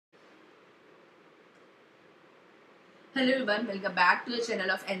Hello everyone, welcome back to the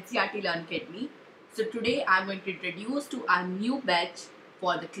channel of NCRT Learn Academy. So today I am going to introduce to our new batch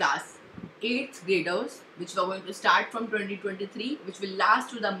for the class 8th graders, which we are going to start from 2023, which will last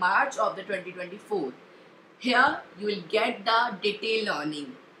to the March of the 2024. Here you will get the detailed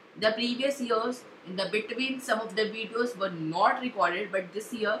learning. The previous years in the between some of the videos were not recorded, but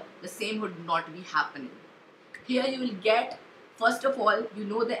this year the same would not be happening. Here you will get, first of all, you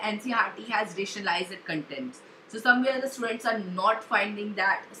know the NCERT has rationalized contents. So somewhere the students are not finding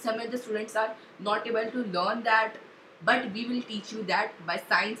that, somewhere the students are not able to learn that, but we will teach you that by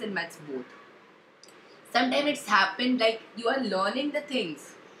science and maths both. Sometimes it's happened like you are learning the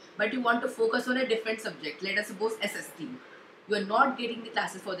things, but you want to focus on a different subject. Let us suppose SST. You are not getting the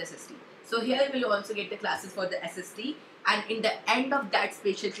classes for the SST. So here you will also get the classes for the SST, and in the end of that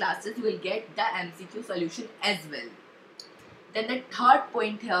special classes you will get the MCQ solution as well. Then the third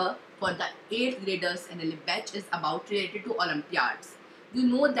point here for the 8th graders NLA batch is about related to Olympiads. You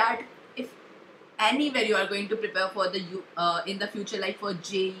know that if anywhere you are going to prepare for the in the future, like for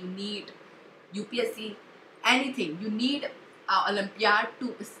JEE, NEET, UPSC, anything, you need an Olympiad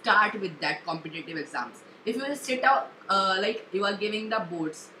to start with that competitive exams. If you will sit out like you are giving the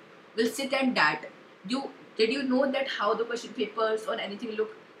boards, will sit and that. Did you know that how the question papers or anything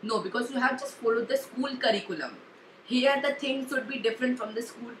look? No, because you have just followed the school curriculum. Here the things would be different from the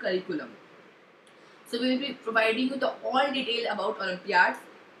school curriculum. So we will be providing you the all detail about Olympiads,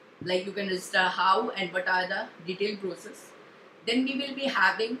 like you can register how and what are the detailed process. Then we will be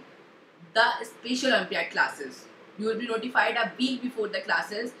having the special Olympiad classes. You will be notified a week before the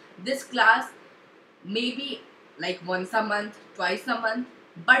classes. This class may be like once a month, twice a month,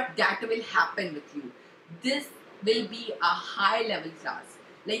 but that will happen with you. This will be a high level class.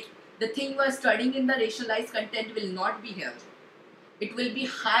 Like the thing you are studying in the rationalized content will not be here. It will be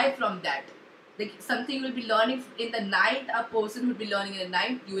high from that. Like something you will be learning in the night, a person will be learning in the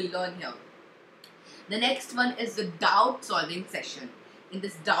night, you will learn here. The next one is the doubt solving session. In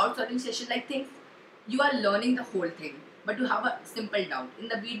this doubt solving session, like things, you are learning the whole thing, but you have a simple doubt. In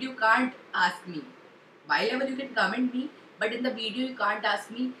the video, you can't ask me. While ever you can comment me, but in the video you can't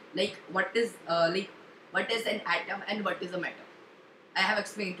ask me like what is an atom and what is a matter. I have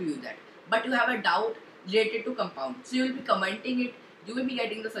explained to you that. But you have a doubt related to compound. So you will be commenting it, you will be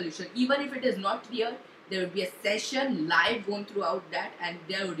getting the solution. Even if it is not clear, there will be a session live going throughout that and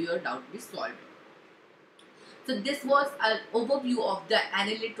there would your doubt be solved. So this was an overview of the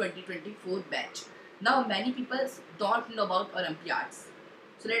NLA 2024 batch. Now many people don't know about Olympiads.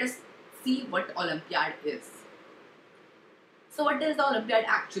 So let us see what Olympiad is. So what is the Olympiad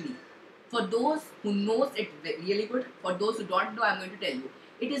actually? For those who knows it really good, for those who don't know, I'm going to tell you.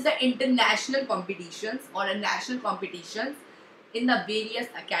 It is the international competitions or a national competitions in the various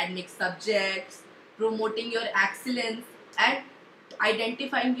academic subjects, promoting your excellence and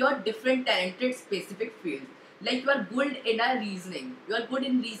identifying your different talented specific fields. Like you are good in a reasoning, you are good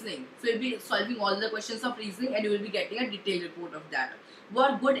in reasoning, so you'll be solving all the questions of reasoning and you will be getting a detailed report of that. You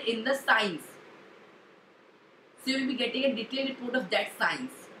are good in the science, so you will be getting a detailed report of that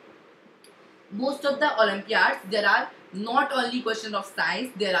science. Most of the Olympiads, there are not only questions of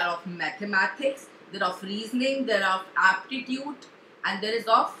science, there are of mathematics, there are of reasoning, there are of aptitude, and there is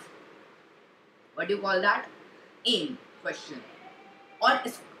of, what do you call that, aim question or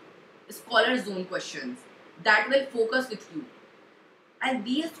scholar zone questions that will focus with you. And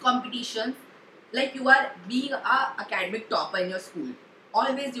these competitions, like you are being a academic topper in your school,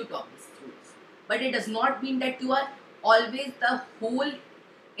 always you top the schools, but it does not mean that you are always the whole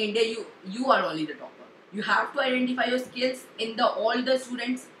India, you are only the topper. You have to identify your skills in the all the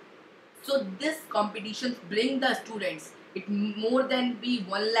students. So this competitions bring the students. It more than be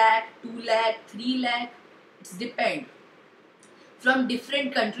 1 lakh, 2 lakh, 3 lakh. It's depend from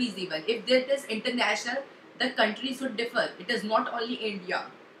different countries even. If there is international, the countries would differ. It is not only India.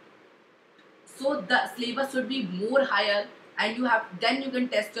 So the syllabus should be more higher, and you have then you can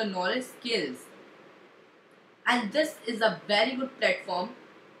test your knowledge skills. And this is a very good platform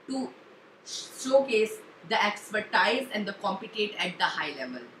to showcase the expertise and the compete at the high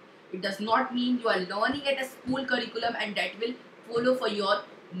level. It does not mean you are learning at a school curriculum and that will follow for your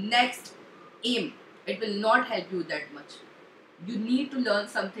next aim. It will not help you that much. You need to learn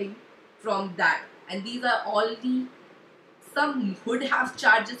something from that. And these are all the, some would have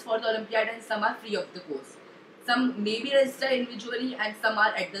charges for the Olympiad and some are free of the course. Some may be registered individually and some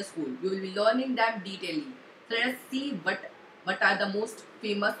are at the school. You will be learning them detailedly. So let us see what are the most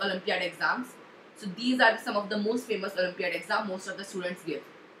famous Olympiad exams. So these are some of the most famous Olympiad exams most of the students give.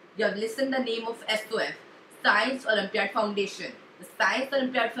 You have listened the name of SOF, Science Olympiad Foundation. The Science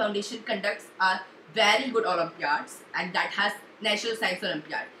Olympiad Foundation conducts a very good Olympiads, and that has National Science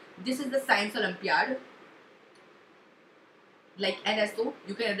Olympiad. This is the Science Olympiad, like NSO.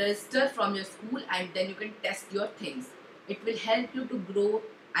 You can register from your school and then you can test your things. It will help you to grow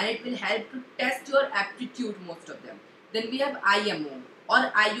and it will help to test your aptitude, most of them. Then we have IMO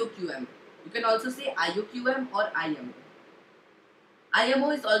or IOQM. You can also say IOQM or IMO. IMO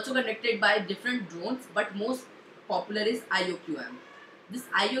is also conducted by different drones, but most popular is IOQM. This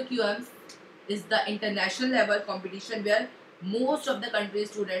IOQM is the international level competition where most of the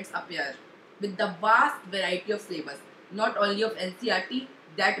country's students appear with the vast variety of syllabus, not only of NCERT,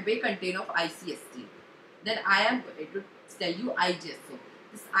 that may contain of ICST. Then I am going to tell you IGSO.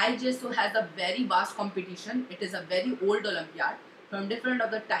 This IGSO has a very vast competition. It is a very old Olympiad from different of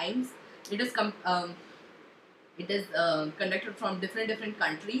the times. It is conducted from different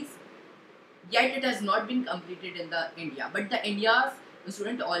countries. Yet it has not been completed in the India. But the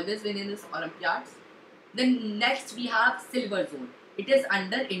student always win in this Olympiads. Then next we have Silver Zone. It is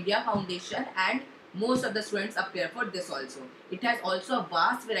under India Foundation and most of the students appear for this also. It has also a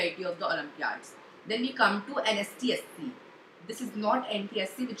vast variety of the Olympiads. Then we come to NSTSC. This is not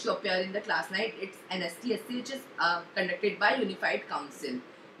NTSC which you appear in the class 9. It's NSTSC which is conducted by Unified Council.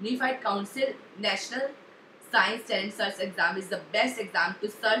 Unified Council National Science Talent Search exam is the best exam to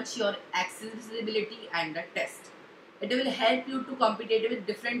search your accessibility and the test. It will help you to compete with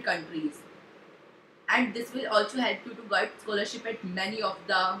different countries. And this will also help you to get scholarship at many of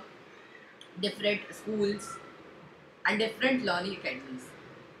the different schools and different learning academies.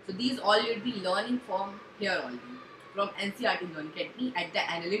 So these all you'll be learning from here only, from NCERT Learning Academy at the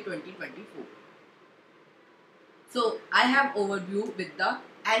NLA 2024. So I have overview with the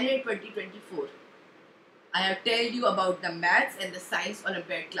NLA 2024. I have told you about the Maths and the Science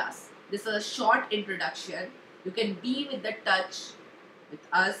Olympiad class. This is a short introduction. You can be with the touch with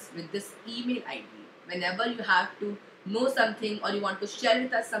us with this email ID. Whenever you have to know something or you want to share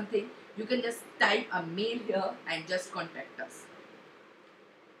with us something, you can just type a mail here and just contact us.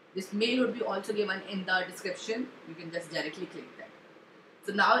 This mail would be also given in the description. You can just directly click that.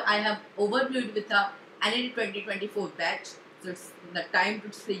 So now I have overviewed with the NLA 2024 batch. So it's the time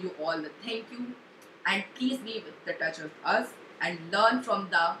to say you all the thank you. And please be with the touch of us and learn from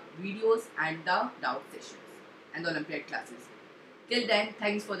the videos and the doubt sessions and the Olympiad classes. Till then,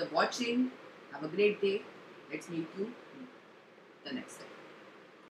 thanks for the watching. Have a great day. Let's meet you the next time.